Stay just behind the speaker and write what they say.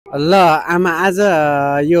ल आमा आज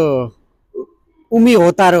यो उमी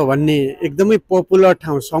होतारो भन्ने एकदमै पपुलर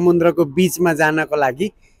ठाउँ समुद्रको बिचमा जानको लागि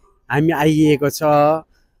हामी आइएको छ।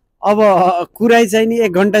 अब कुरै चाहिँ नि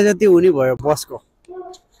 1 घन्टा जति हुने भयो बसको।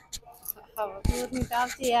 कुर्नी त अब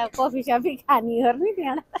चिया कफी सफी खानी गर्ने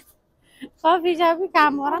त्यहाँबाट कफी सफी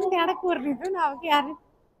काम गर नि त्यहाँबाट कुर्नी थियो नि अब के अरे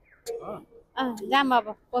जाम अब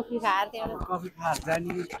कफी खाएर त्यहाँबाट कफी खाएर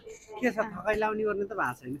जाने के छ थकाइ लाउने गर्ने त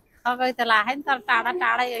भएको छैन। थकाइ त लाग्यो नि तर टाढा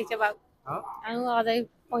टाढै रहेछ बाबु अझै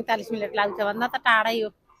 45 मिनट लाग्छ भन्दा त टाढै हो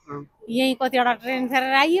यहीँ कतिवटा ट्रेन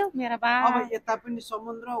फेरेर आइयो मेरो बा अब यता पनि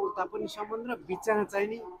समुद्र उता पनि समुद्र बिचमा चाहिँ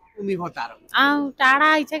नि उमी होतारो टाढा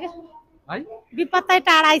आइछ क्या है विपत्तै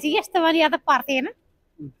टाढा आइछ यस्तो भने या त पर्थेन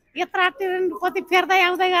यत्रा ट्रेन कति फेर्दै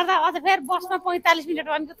आउँदै गर्दा अझ फेरि बसमा 45 मिनट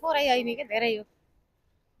भनेको थोरै होइन कि धेरै हो।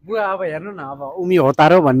 बुवा अब हेर्नु न अब उमी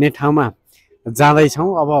होतारो भन्ने ठाउँमा जाँदैछौँ।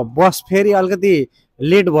 अब बस फेरि अलिकति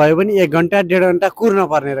लेट भयो भने 1 घन्टा 1.5 घन्टा कुर्न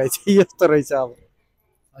पर्ने रहेछ यस्तो रहेछ। अब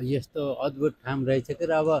यस्तो अद्भुत ठाउँ रहेछ कि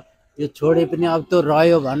अब यो छोडे पनि अब त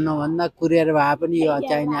रह्यो भन्नुभन्दा कुरेर भए पनि यो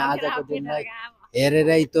चाहिने आजको दिनलाई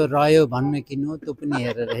हेरेरै त रह्यो भन्नु किन त्यो पनि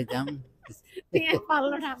हेरेरै जाऊँ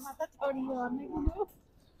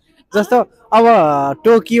जस्तो अब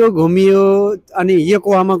टोकियो घुमियो अनि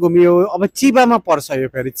योकोहामा घुमियो अब चिबामा पर्छ यो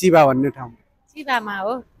फेरि चिबा भन्ने ठाउँ चिबामा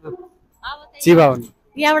हो चिबा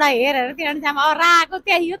भन्ने एउटा हेरेर त्यहाँ जाम अब राको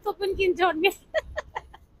त्यहाँ यो त पनि किन छोड्ने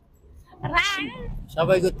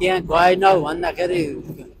सबैको त्यहाँ गएनौ भन्दाखेरि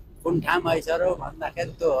कुन ठाउँ हैछ र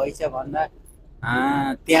भन्दाखेरि त्यो हैछ भन्दा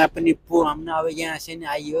त्यहाँ पनि पुगौँ न। अब यहाँ चाहिँ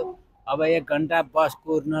आइयो अब 1 घन्टा बस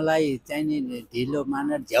कुर्नलाई चाहिँ ढिलो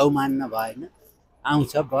मानेर झ्याउ मान्न भएन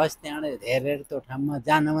आउँछ बस त्यहाँबाट हेरेर त्यो ठाउँमा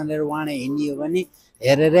जान भनेर उहाँले हिँडियो भने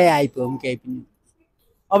हेरेरै आइपुगौँ केही पनि।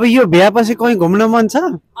 अब यो भ्याएपछि कहीँ घुम्न मन छ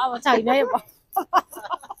अब छैन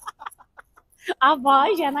अब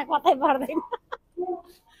भइसकेन कतै पर्दैन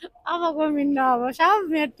अब घुमिन्न अब सब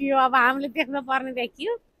मेटियो अब हामीले देख्न पर्ने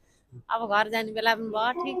देखियो अब घर जाने बेला पनि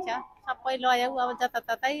भयो ठिक छ सबै लयौ अब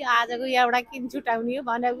जताततै आजको एउटा किन छुटाउने हो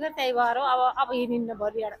भनेको त्यही भएर अब हिँडिन्न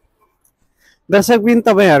भोलिबाट। दर्शकबिन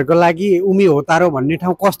तपाईँहरूको लागि उमी होतारो भन्ने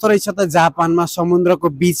ठाउँ कस्तो रहेछ त जापानमा समुद्रको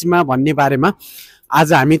बिचमा भन्ने बारेमा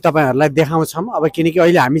आज हामी तपाईँहरूलाई देखाउँछौँ। अब किनकि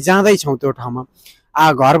अहिले हामी जाँदैछौँ त्यो ठाउँमा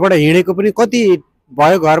घरबाट हिँडेको पनि कति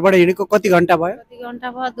भयो घरबाट हिँडेको कति घन्टा भयो कति घन्टा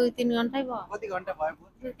भयो 2-3 घन्टै भयो कति घन्टा भयो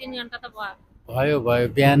 2-3 घन्टा त भयो भयो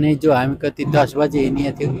बिहानै जो हामी कति 10 बजे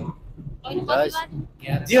हिँडिएको थियौँ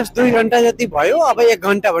जस 2 घन्टा जति भयो। अब 1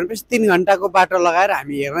 घन्टा भनेपछि 3 घन्टाको बाटो लगाएर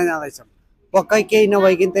हामी हेर्न जाँदैछौँ पक्कै केही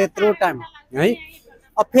नभइकन त यत्रो टाइम है।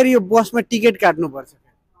 अब फेरि यो बसमा टिकट काट्नुपर्छ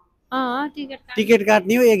टिकट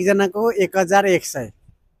काट्ने हो एकजनाको 1100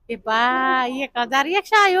 ए बा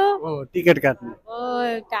 1100 हो टिकट काट्ने ओ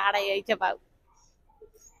टाढै आइछ बाउ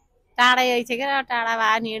टाढै आइछ के टाढा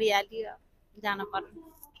भए हिँडिहाल्यो जानु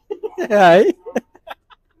पर्ने है